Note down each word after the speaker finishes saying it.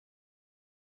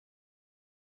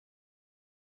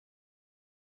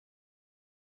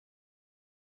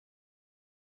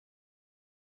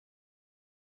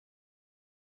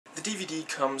The DVD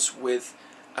comes with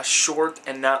a short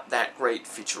and not that great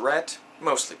featurette,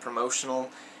 mostly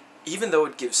promotional, even though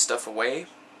it gives stuff away.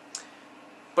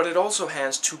 But it also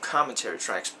has 2 commentary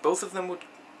tracks, both of them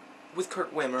with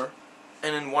Kurt Wimmer,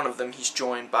 and in one of them he's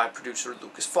joined by producer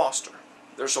Lucas Foster.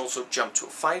 There's also Jump to a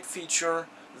Fight feature,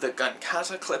 the Gun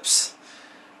Kata clips,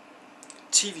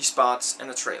 TV spots, and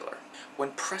a trailer.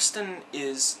 When Preston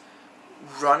is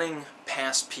running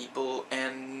past people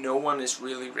and no one is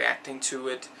really reacting to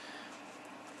it,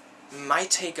 my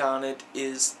take on it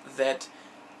is that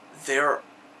they're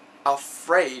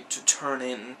afraid to turn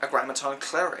in a Grammaton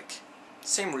cleric.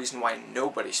 Same reason why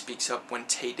nobody speaks up when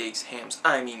Taye Diggs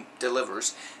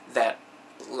delivers that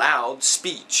loud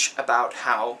speech about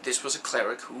how this was a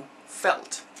cleric who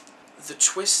felt. The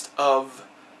twist of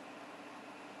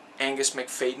Angus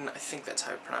McFadden, I think that's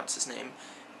how you pronounce his name,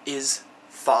 is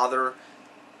Father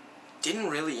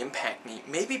didn't really impact me.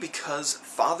 Maybe because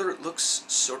Father looks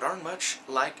so darn much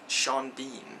like Sean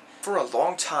Bean. For a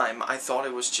long time, I thought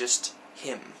it was just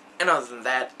him. And other than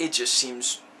that, it just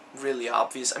seems really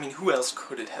obvious. I mean, who else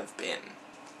could it have been?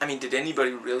 I mean, did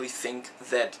anybody really think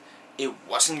that it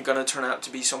wasn't gonna turn out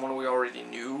to be someone we already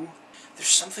knew? There's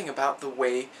something about the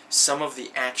way some of the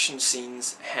action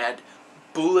scenes had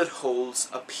bullet holes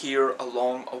appear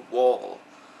along a wall.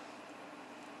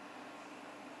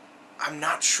 I'm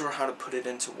not sure how to put it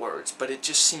into words, but it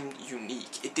just seemed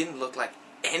unique. It didn't look like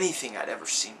anything I'd ever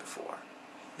seen before.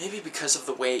 Maybe because of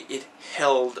the way it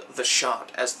held the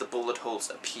shot as the bullet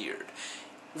holes appeared.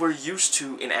 We're used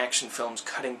to, in action films,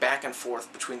 cutting back and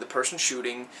forth between the person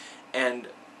shooting and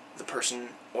the person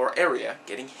or area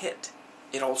getting hit.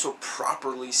 It also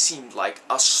properly seemed like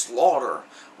a slaughter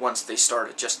once they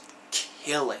started just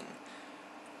killing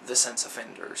the sense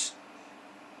offenders.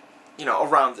 You know,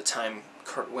 around the time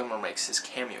Kurt Wimmer makes his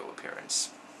cameo appearance.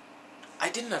 I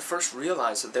didn't at first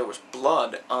realize that there was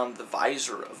blood on the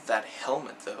visor of that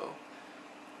helmet, though,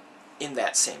 in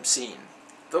that same scene.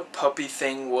 The puppy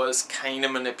thing was kinda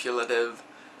manipulative,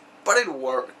 but it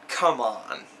worked. Come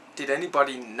on. Did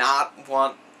anybody not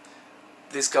want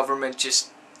this government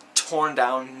just torn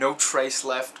down, no trace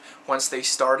left, once they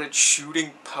started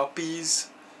shooting puppies?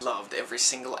 Loved every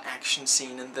single action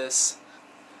scene in this.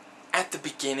 At the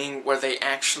beginning, where they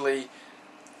actually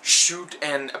shoot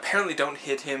and apparently don't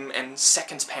hit him, and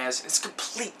seconds pass, and it's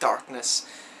complete darkness.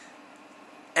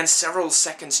 And several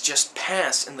seconds just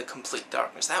pass in the complete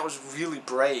darkness. That was really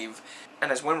brave.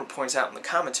 And as Wimmer points out in the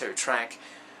commentary track,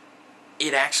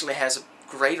 it actually has a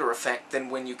greater effect than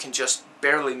when you can just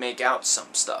barely make out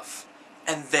some stuff.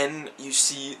 And then you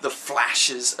see the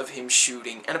flashes of him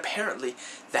shooting, and apparently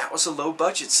that was a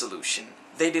low-budget solution.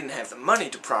 They didn't have the money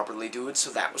to properly do it,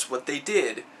 so that was what they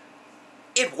did.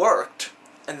 It worked.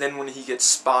 And then when he gets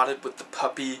spotted with the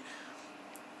puppy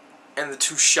and the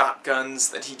 2 shotguns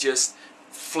that he just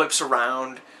flips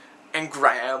around and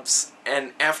grabs,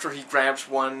 and after he grabs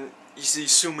one, you see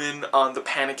zoom in on the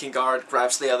panicking guard,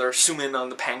 grabs the other, zoom in on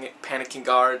the panicking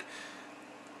guard,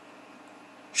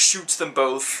 shoots them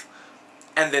both,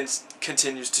 and then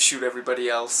continues to shoot everybody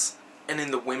else. And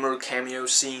in the Wimmer cameo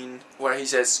scene, where he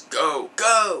says, "Go,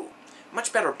 go!"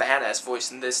 Much better badass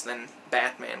voice in this than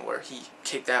Batman, where he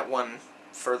kicked that one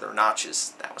further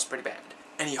notches. That was pretty bad.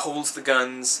 And he holds the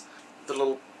guns, the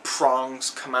little prongs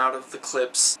come out of the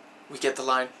clips. We get the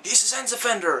line, "He's a sense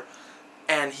offender!"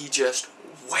 And he just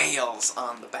wails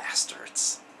on the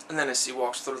bastards. And then as he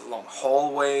walks through the long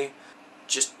hallway,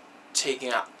 just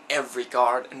taking out every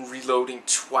guard and reloading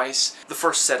twice. The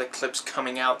first set of clips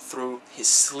coming out through his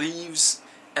sleeves,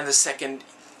 and the second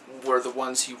were the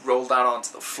ones he rolled out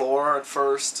onto the floor at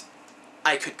first.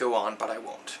 I could go on, but I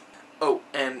won't. Oh,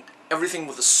 and everything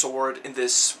with a sword in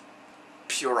this,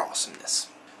 pure awesomeness.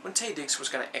 When Taye Diggs was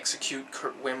going to execute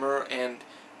Kurt Wimmer and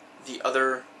the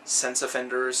other sense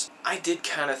offenders, I did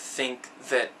kind of think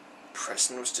that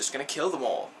Preston was just going to kill them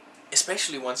all.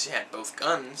 Especially once he had both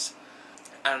guns.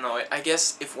 I don't know, I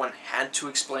guess if one had to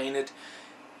explain it,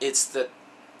 it's that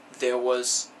there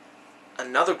was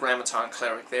another Grammaton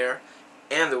cleric there,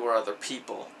 and there were other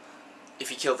people. If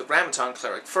he killed the Grammaton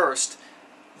cleric first,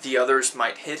 the others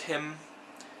might hit him,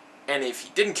 and if he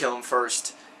didn't kill him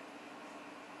first,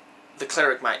 the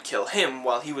cleric might kill him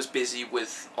while he was busy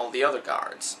with all the other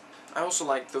guards. I also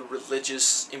like the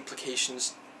religious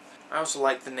implications. I also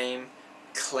like the name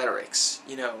clerics,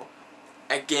 you know,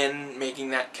 again making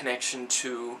that connection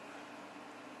to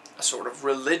a sort of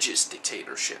religious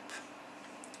dictatorship.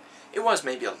 It was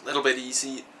maybe a little bit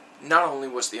easy. Not only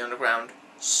was the underground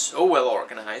so well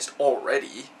organized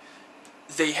already,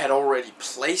 they had already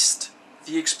placed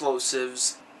the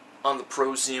explosives on the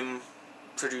Prosium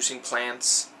producing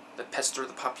plants that pester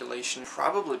the population,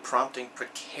 probably prompting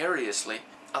precariously.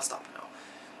 I'll stop now.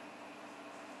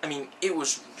 I mean, it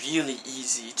was really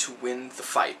easy to win the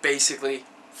fight. Basically,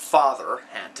 father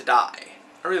had to die.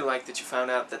 I really like that you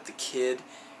found out that the kid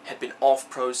had been off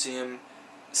Procyon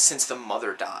since the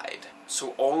mother died.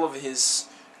 So all of his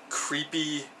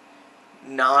creepy,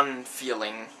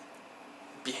 non-feeling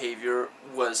behavior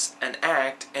was an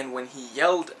act, and when he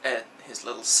yelled at his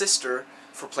little sister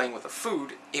for playing with the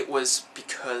food, it was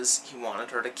because he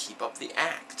wanted her to keep up the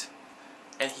act.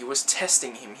 And he was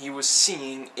testing him. He was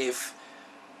seeing if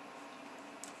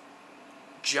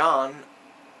John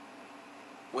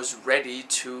was ready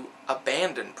to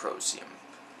abandon Procyon.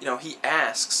 You know, he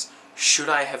asks, should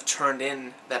I have turned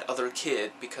in that other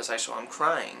kid because I saw him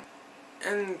crying?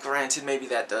 And granted, maybe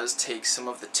that does take some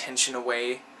of the tension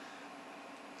away.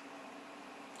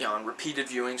 You know, on repeated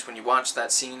viewings, when you watch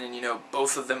that scene and you know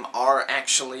both of them are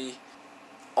actually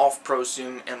off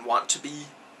Procyon and want to be,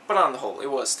 but on the whole,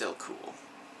 it was still cool.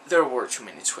 There were too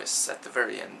many twists at the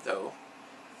very end, though.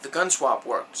 The gun swap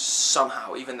worked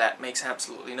somehow. Even that makes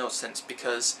absolutely no sense,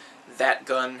 because that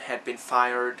gun had been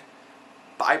fired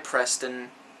by Preston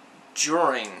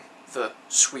during the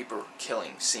sweeper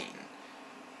killing scene,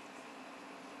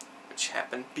 which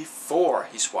happened before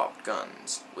he swapped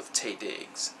guns with Taye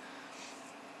Diggs.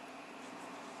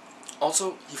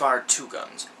 Also, he fired 2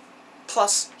 guns,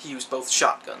 plus he used both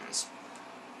shotguns.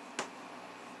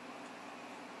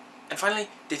 And finally,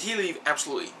 did he leave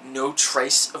absolutely no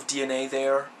trace of DNA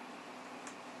there?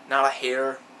 Not a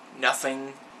hair,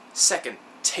 nothing. Second,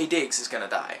 Taye Diggs is gonna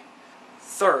die.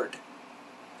 Third,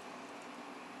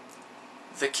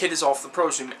 the kid is off the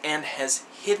Procyon and has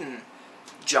hidden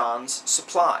John's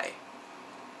supply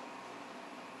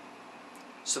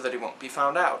so that he won't be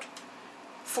found out.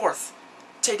 Fourth,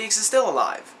 Taye Diggs is still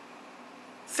alive.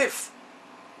 Fifth,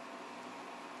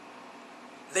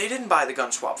 they didn't buy the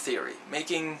gun swap theory,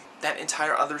 making that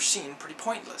entire other scene pretty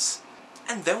pointless.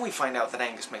 And then we find out that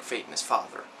Angus MacPhaeton is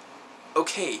father.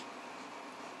 Okay,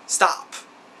 stop.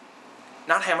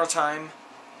 Not Hammer time,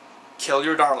 kill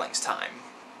your darlings time.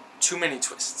 Too many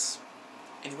twists.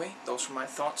 Anyway, those were my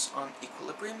thoughts on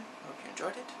Equilibrium. I hope you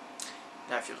enjoyed it.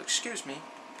 Now, if you'll excuse me,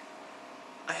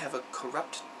 I have a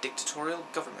corrupt dictatorial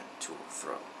government to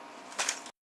overthrow.